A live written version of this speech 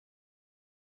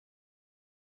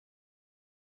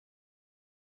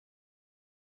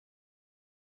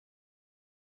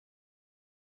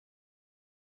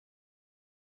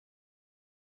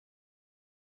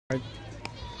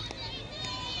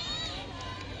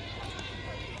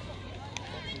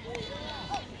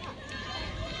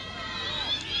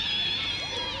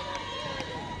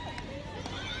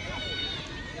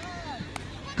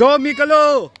Go,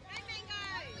 Mikolo!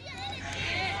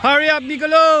 Hurry up,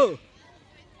 Mikolo!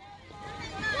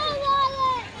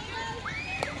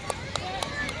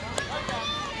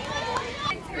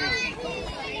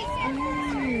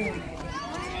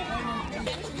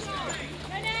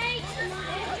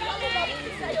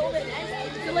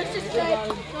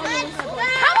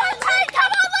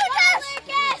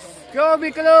 Go,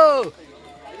 Mikolo!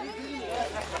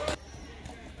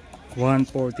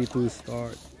 1:42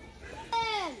 start.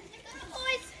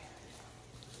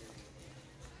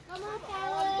 Come on,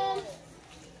 Callum.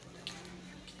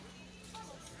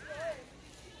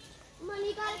 Come on,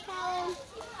 you got it, Callum.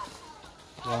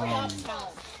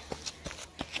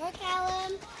 Go,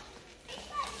 Callum.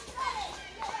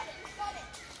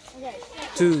 Okay.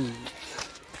 2.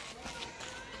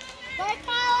 Go,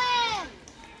 Callum.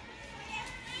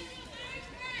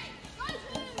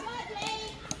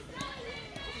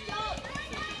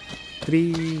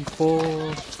 3,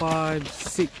 4, 5,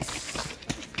 6.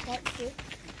 That's it.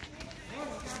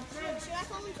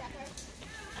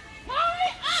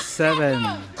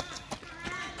 7.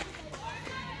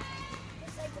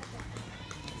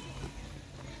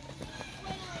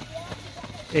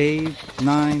 8,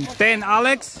 9, 10.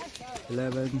 Alex.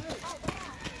 11,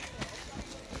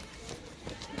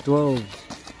 12.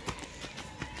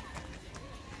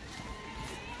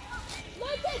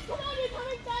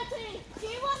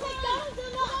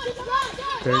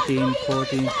 13,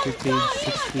 14, 15,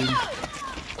 16,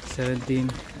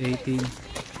 17, 18,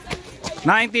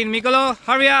 19. Mikolo,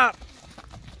 hurry up!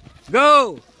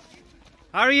 Go!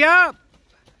 Hurry up!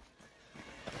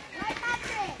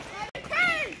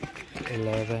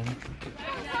 11.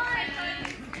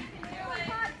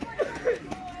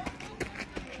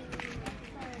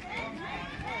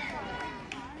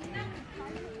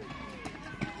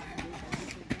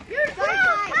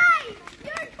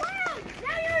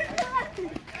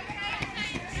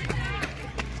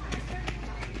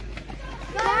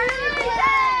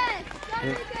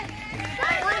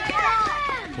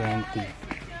 20.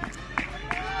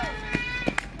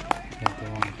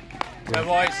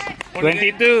 21.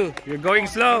 22. You're going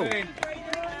slow.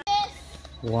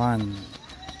 1.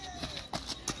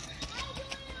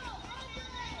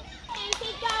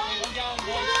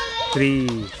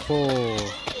 3, 4.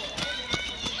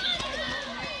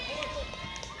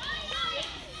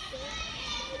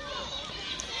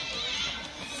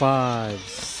 5,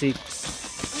 6,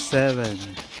 7,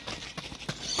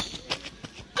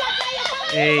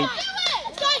 8,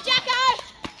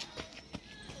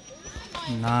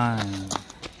 9.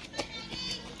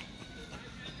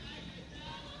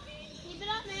 Keep it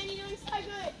up, man. You're doing so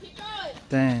good. Keep going.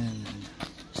 10.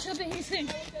 Should be easy.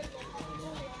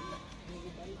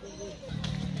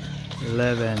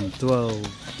 11, 12,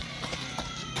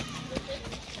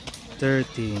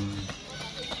 13,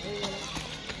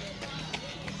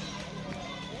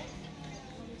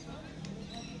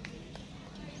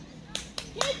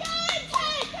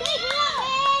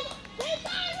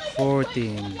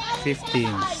 14,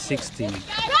 15, 16,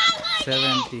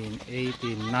 17,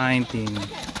 18, 19,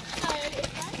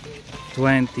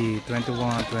 20,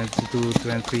 21, 22,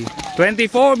 23,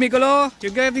 24. Mikolo,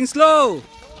 you're getting slow.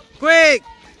 Quick!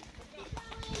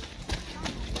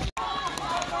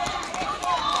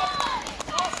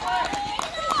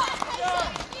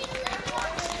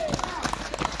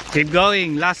 Keep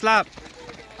going, last lap.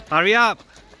 Hurry up.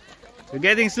 You're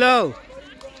getting slow.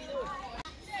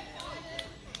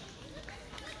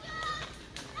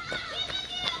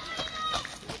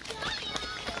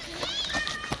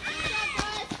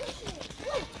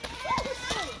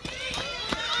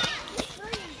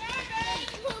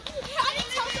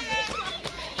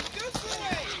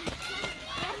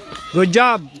 Good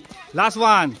job. Last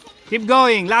one. Keep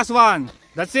going. Last one.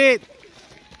 That's it.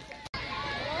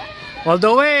 All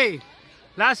the way.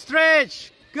 Last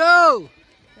stretch. Go.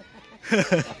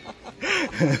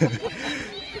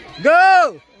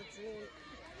 Go.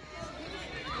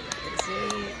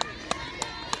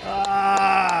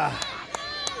 Ah.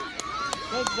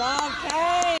 Good job,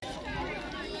 Kate.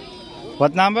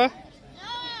 What number?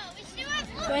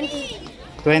 20.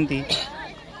 20.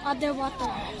 Other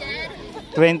water.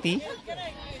 20.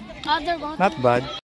 Other water. Not bad.